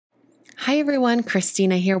Hi everyone,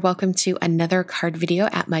 Christina here. Welcome to another card video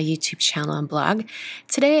at my YouTube channel and blog.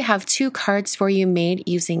 Today I have two cards for you made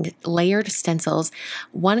using layered stencils.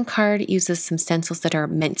 One card uses some stencils that are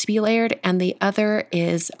meant to be layered, and the other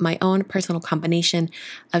is my own personal combination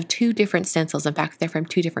of two different stencils. In fact, they're from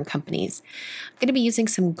two different companies. I'm going to be using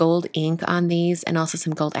some gold ink on these and also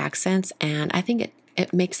some gold accents, and I think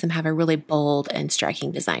it makes them have a really bold and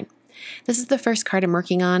striking design. This is the first card I'm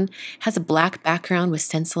working on. It has a black background with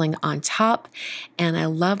stenciling on top, and I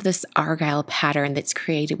love this Argyle pattern that's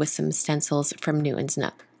created with some stencils from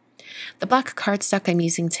Nook. The black cardstock I'm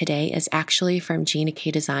using today is actually from Gina K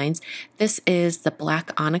Designs. This is the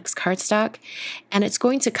black onyx cardstock, and it's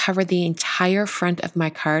going to cover the entire front of my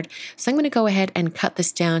card. So I'm going to go ahead and cut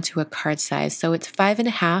this down to a card size. So it's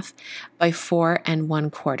 5.5 by 4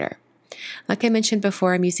 1/4. Like I mentioned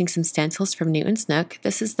before, I'm using some stencils from Nook.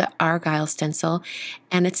 This is the Argyle stencil,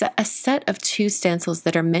 and it's a set of two stencils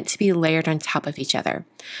that are meant to be layered on top of each other.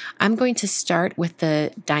 I'm going to start with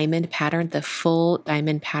the diamond pattern, the full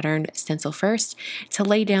diamond pattern stencil first, to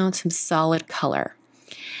lay down some solid color.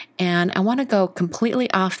 And I want to go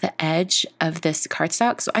completely off the edge of this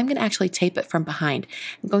cardstock, so I'm going to actually tape it from behind.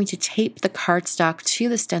 I'm going to tape the cardstock to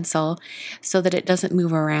the stencil so that it doesn't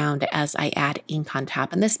move around as I add ink on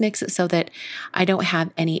top. And this makes it so that I don't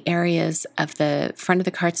have any areas of the front of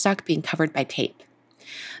the cardstock being covered by tape.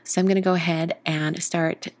 So I'm going to go ahead and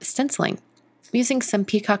start stenciling. I'm using some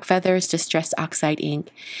peacock feathers distress oxide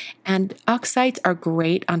ink, and oxides are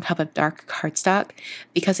great on top of dark cardstock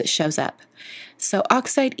because it shows up. So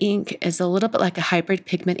oxide ink is a little bit like a hybrid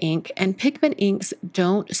pigment ink, and pigment inks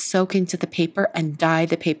don't soak into the paper and dye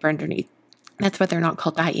the paper underneath. That's why they're not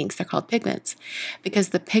called dye inks, they're called pigments, because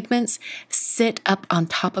the pigments sit up on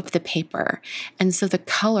top of the paper, and so the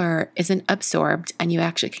color isn't absorbed and you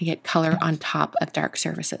actually can get color on top of dark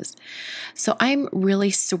surfaces. So I'm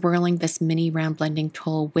really swirling this mini round blending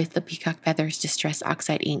tool with the peacock feathers distress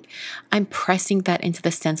oxide ink. I'm pressing that into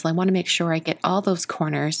the stencil. I want to make sure I get all those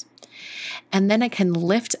corners, and then I can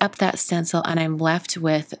lift up that stencil and I'm left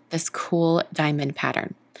with this cool diamond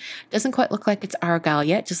pattern. Doesn't quite look like it's Argyle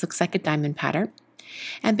yet, just looks like a diamond pattern.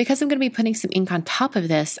 And because I'm going to be putting some ink on top of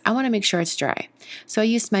this, I want to make sure it's dry. So I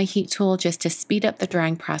used my heat tool just to speed up the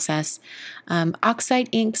drying process. Oxide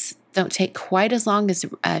inks don't take quite as long as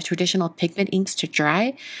traditional pigment inks to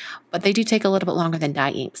dry, but they do take a little bit longer than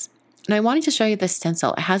dye inks. And I wanted to show you this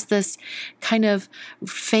stencil. It has this kind of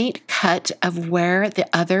faint cut of where the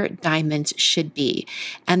other diamonds should be.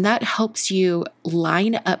 And that helps you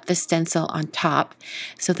line up the stencil on top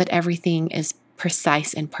so that everything is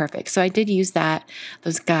precise and perfect. So I did use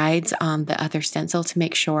those guides on the other stencil to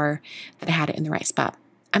make sure that I had it in the right spot.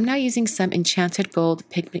 I'm now using some Enchanted Gold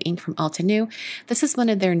pigment ink from Altenew. This is one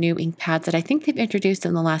of their new ink pads that I think they've introduced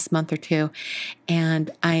in the last month or two.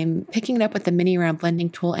 And I'm picking it up with the mini round blending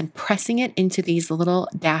tool and pressing it into these little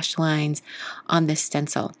dashed lines on this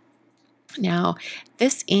stencil. Now,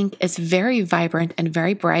 this ink is very vibrant and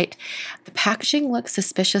very bright. The packaging looks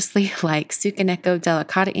suspiciously like Sukaneko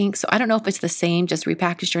Delicata ink, so I don't know if it's the same, just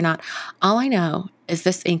repackaged or not. All I know is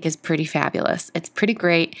this ink is pretty fabulous. It's pretty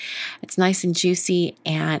great. It's nice and juicy,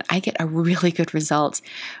 and I get a really good result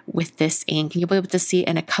with this ink. And you'll be able to see it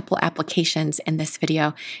in a couple applications in this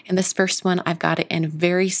video. In this first one, I've got it in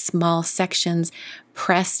very small sections,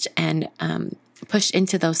 pressed and pushed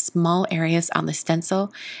into those small areas on the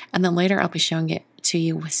stencil, and then later I'll be showing it to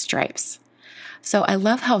you with stripes. So I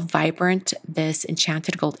love how vibrant this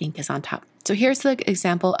Enchanted Gold ink is on top. So here's the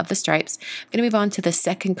example of the stripes. I'm going to move on to the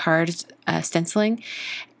second card stenciling,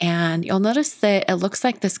 and you'll notice that it looks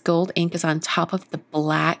like this gold ink is on top of the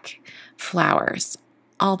black flowers,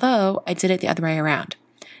 although I did it the other way around.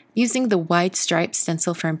 Using the wide stripe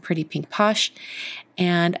stencil from Pretty Pink Posh,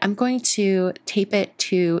 and I'm going to tape it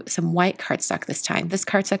to some white cardstock this time. This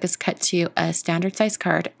cardstock is cut to a standard size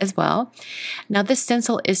card as well. Now this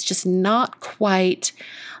stencil is just not quite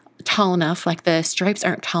tall enough, like the stripes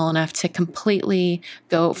aren't tall enough to completely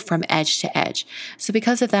go from edge to edge. So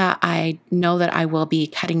because of that, I know that I will be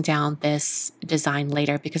cutting down this design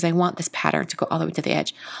later because I want this pattern to go all the way to the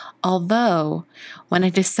edge. Although, when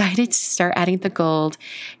I decided to start adding the gold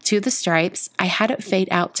to the stripes, I had it fade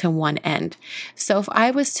out to one end. So if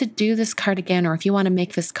I was to do this card again, or if you want to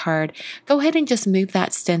make this card, go ahead and just move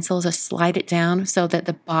that stencil, just slide it down so that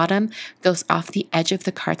the bottom goes off the edge of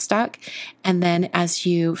the cardstock. And then as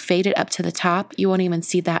you fade it up to the top, you won't even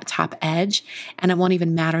see that top edge, and it won't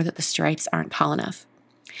even matter that the stripes aren't tall enough.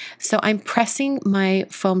 So I'm pressing my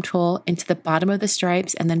foam tool into the bottom of the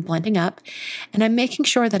stripes and then blending up, and I'm making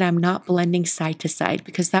sure that I'm not blending side to side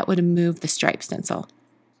because that would move the stripe stencil.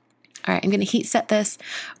 All right, I'm going to heat set this,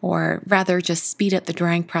 or rather just speed up the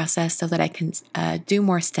drying process so that I can do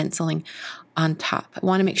more stenciling on top. I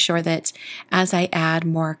want to make sure that as I add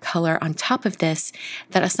more color on top of this,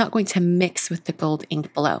 that it's not going to mix with the gold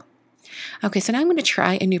ink below. Okay, so now I'm going to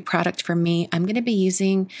try a new product for me. I'm going to be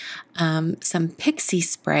using some pixie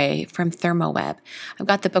spray from ThermoWeb. I've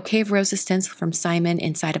got the Bouquet of Roses stencil from Simon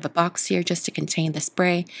inside of a box here just to contain the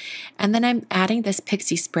spray. And then I'm adding this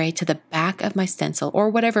pixie spray to the back of my stencil, or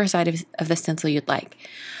whatever side of the stencil you'd like.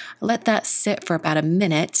 Let that sit for about a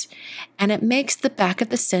minute, and it makes the back of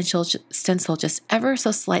the stencil just ever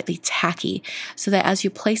so slightly tacky so that as you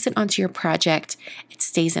place it onto your project, it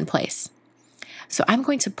stays in place. So I'm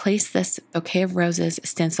going to place this Bouquet of Roses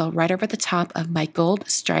stencil right over the top of my gold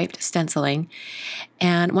striped stenciling.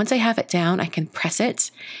 And once I have it down, I can press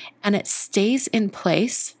it and it stays in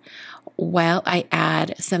place while I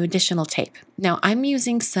add some additional tape. Now I'm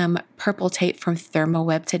using some purple tape from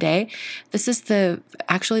ThermoWeb today. This is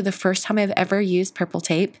actually the first time I've ever used purple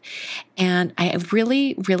tape, and I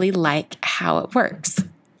really, really like how it works.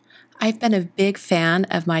 I've been a big fan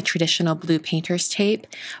of my traditional blue painter's tape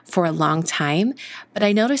for a long time, but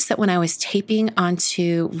I noticed that when I was taping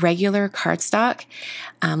onto regular cardstock,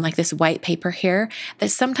 like this white paper here, that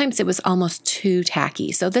sometimes it was almost too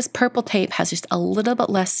tacky. So this purple tape has just a little bit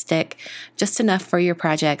less stick, just enough for your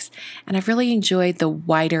projects. And I've really enjoyed the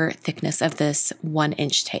wider thickness of this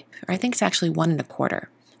 1-inch tape, or I think it's actually 1 1/4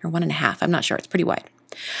 or 1 1/2. I'm not sure. It's pretty wide.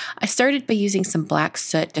 I started by using some black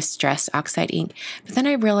soot distress oxide ink, but then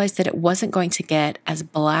I realized that it wasn't going to get as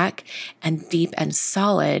black and deep and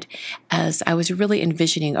solid as I was really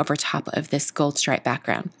envisioning over top of this gold stripe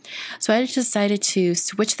background. So I decided to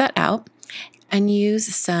switch that out and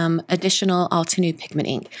use some additional Altenew pigment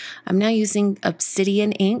ink. I'm now using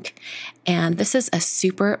Obsidian ink, and this is a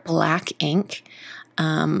super black ink.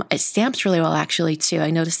 It stamps really well, actually, too. I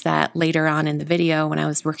noticed that later on in the video when I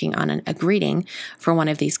was working on a greeting for one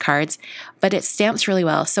of these cards, but it stamps really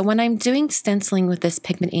well. So when I'm doing stenciling with this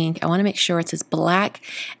pigment ink, I want to make sure it's as black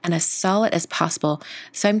and as solid as possible.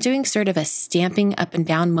 So I'm doing sort of a stamping up and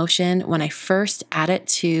down motion when I first add it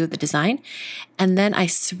to the design, and then I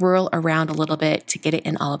swirl around a little bit to get it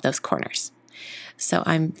in all of those corners. So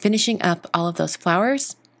I'm finishing up all of those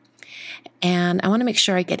flowers. And I want to make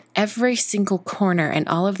sure I get every single corner and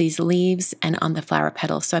all of these leaves and on the flower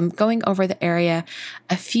petals. So I'm going over the area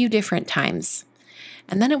a few different times.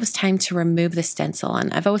 And then it was time to remove the stencil.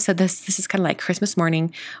 And I've always said this is kind of like Christmas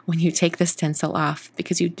morning when you take the stencil off,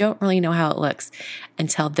 because you don't really know how it looks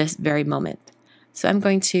until this very moment. So I'm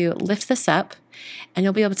going to lift this up, and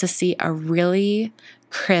you'll be able to see a really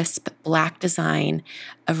crisp black design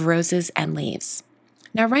of roses and leaves.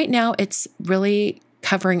 Now, right now, it's really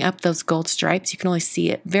covering up those gold stripes. You can only see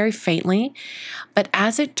it very faintly, but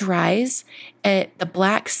as it dries, the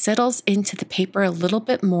black settles into the paper a little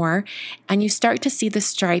bit more, and you start to see the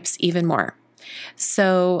stripes even more.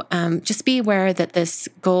 So just be aware that this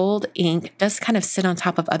gold ink does kind of sit on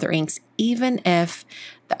top of other inks, even if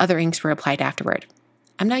the other inks were applied afterward.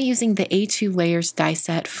 I'm now using the A2 Layers die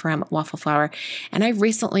set from Waffle Flower, and I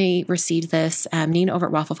recently received this. Nina over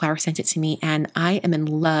at Waffle Flower sent it to me, and I am in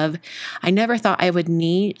love. I never thought I would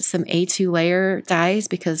need some A2 layer dies,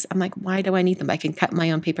 because I'm like, why do I need them? I can cut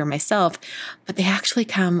my own paper myself, but they actually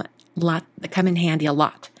come in handy a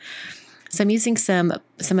lot. So I'm using some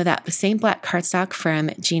of that, the same black cardstock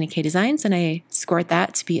from Gina K Designs, and I scored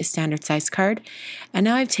that to be a standard size card. And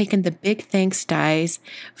now I've taken the Big Thanks dies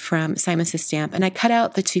from Simon Says Stamp, and I cut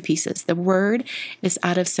out the 2 pieces. The word is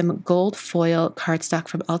out of some gold foil cardstock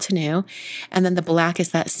from Altenew, and then the black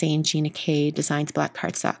is that same Gina K Designs black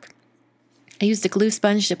cardstock. I used a glue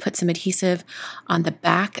sponge to put some adhesive on the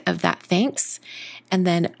back of that thanks, and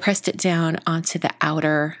then pressed it down onto the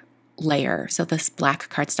outer layer, so this black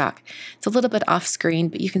cardstock. It's a little bit off screen,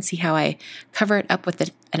 but you can see how I cover it up with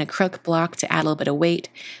an acrylic block to add a little bit of weight,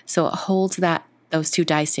 so it holds those 2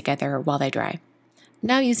 dies together while they dry.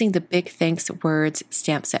 Now using the Big Thanks Words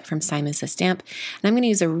stamp set from Simon Says Stamp, and I'm going to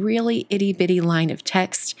use a really itty bitty line of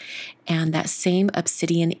text and that same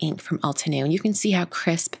Obsidian ink from Altenew. And you can see how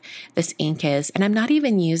crisp this ink is. And I'm not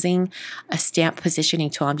even using a stamp positioning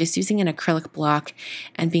tool. I'm just using an acrylic block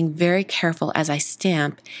and being very careful as I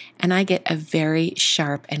stamp, and I get a very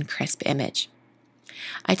sharp and crisp image.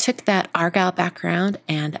 I took that Argyle background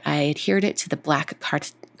and I adhered it to the black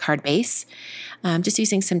card base, just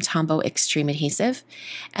using some Tombow Extreme adhesive.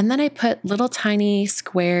 And then I put little tiny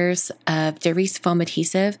squares of Derice foam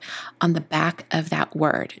adhesive on the back of that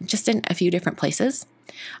word, just in a few different places.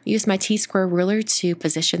 I used my T-square ruler to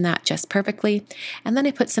position that just perfectly. And then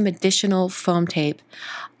I put some additional foam tape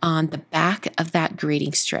on the back of that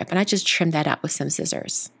greeting strip, and I just trimmed that out with some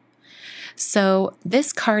scissors. So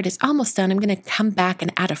this card is almost done. I'm going to come back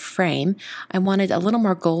and add a frame. I wanted a little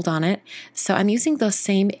more gold on it. So I'm using those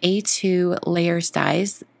same A2 layers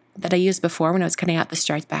dies that I used before when I was cutting out the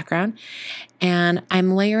striped background. And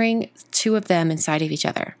I'm layering 2 of them inside of each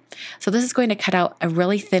other. So this is going to cut out a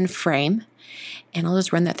really thin frame. And I'll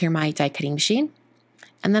just run that through my die cutting machine.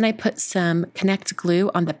 And then I put some Connect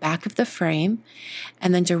glue on the back of the frame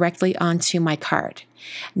and then directly onto my card.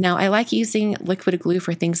 Now, I like using liquid glue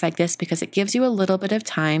for things like this because it gives you a little bit of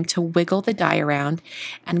time to wiggle the die around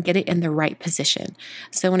and get it in the right position.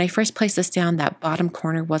 So when I first placed this down, that bottom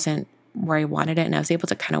corner wasn't where I wanted it, and I was able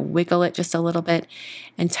to kind of wiggle it just a little bit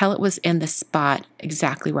until it was in the spot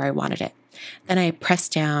exactly where I wanted it. Then I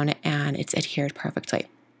pressed down and it's adhered perfectly.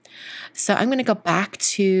 So I'm going to go back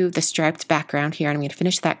to the striped background here, and I'm going to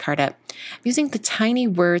finish that card up. I'm using the Tiny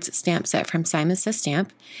Words stamp set from Simon Says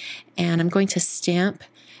Stamp, and I'm going to stamp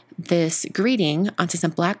this greeting onto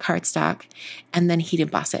some black cardstock and then heat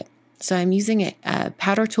emboss it. So I'm using a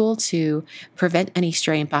powder tool to prevent any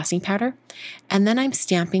stray embossing powder, and then I'm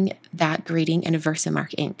stamping that greeting in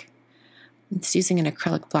Versamark ink. I'm just using an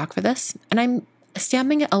acrylic block for this, and I'm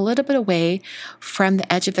stamping it a little bit away from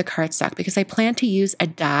the edge of the cardstock because I plan to use a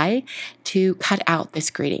die to cut out this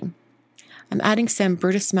greeting. I'm adding some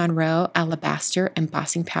Brutus Monroe Alabaster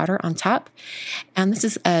embossing powder on top, and this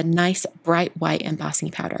is a nice bright white embossing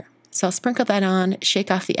powder. So I'll sprinkle that on,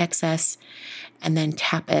 shake off the excess, and then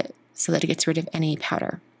tap it so that it gets rid of any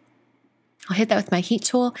powder. I'll hit that with my heat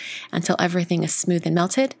tool until everything is smooth and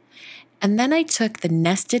melted. And then I took the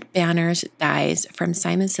Nested Banners dies from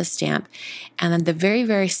Simon Says Stamp, and then the very,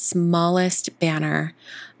 very smallest banner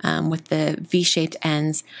with the V-shaped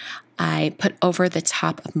ends, I put over the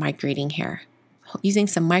top of my greeting here, using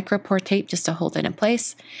some micro pour tape just to hold it in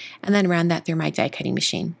place, and then ran that through my die cutting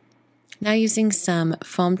machine. Now using some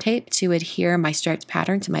foam tape to adhere my striped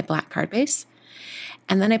pattern to my black card base.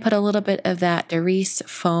 And then I put a little bit of that Darice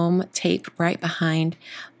foam tape right behind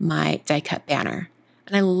my die cut banner.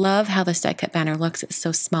 And I love how this die cut banner looks. It's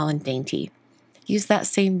so small and dainty. Use that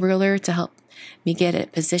same ruler to help me get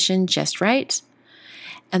it positioned just right.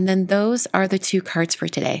 And then those are the 2 cards for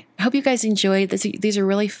today. I hope you guys enjoyed this. These are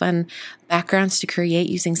really fun backgrounds to create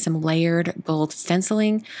using some layered gold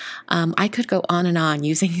stenciling. I could go on and on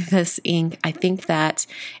using this ink. I think that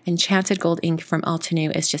Enchanted Gold ink from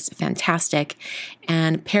Altenew is just fantastic.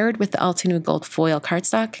 And paired with the Altenew Gold foil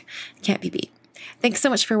cardstock, can't be beat. Thanks so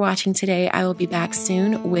much for watching today. I will be back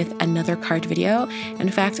soon with another card video. In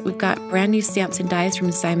fact, we've got brand new stamps and dies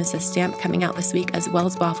from Simon Says Stamp coming out this week, as well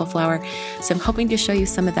as Waffle Flower. So I'm hoping to show you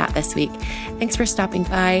some of that this week. Thanks for stopping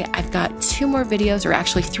by. I've got 2 more videos, or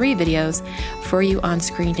actually 3 videos, for you on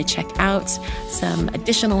screen to check out some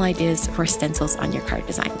additional ideas for stencils on your card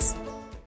designs.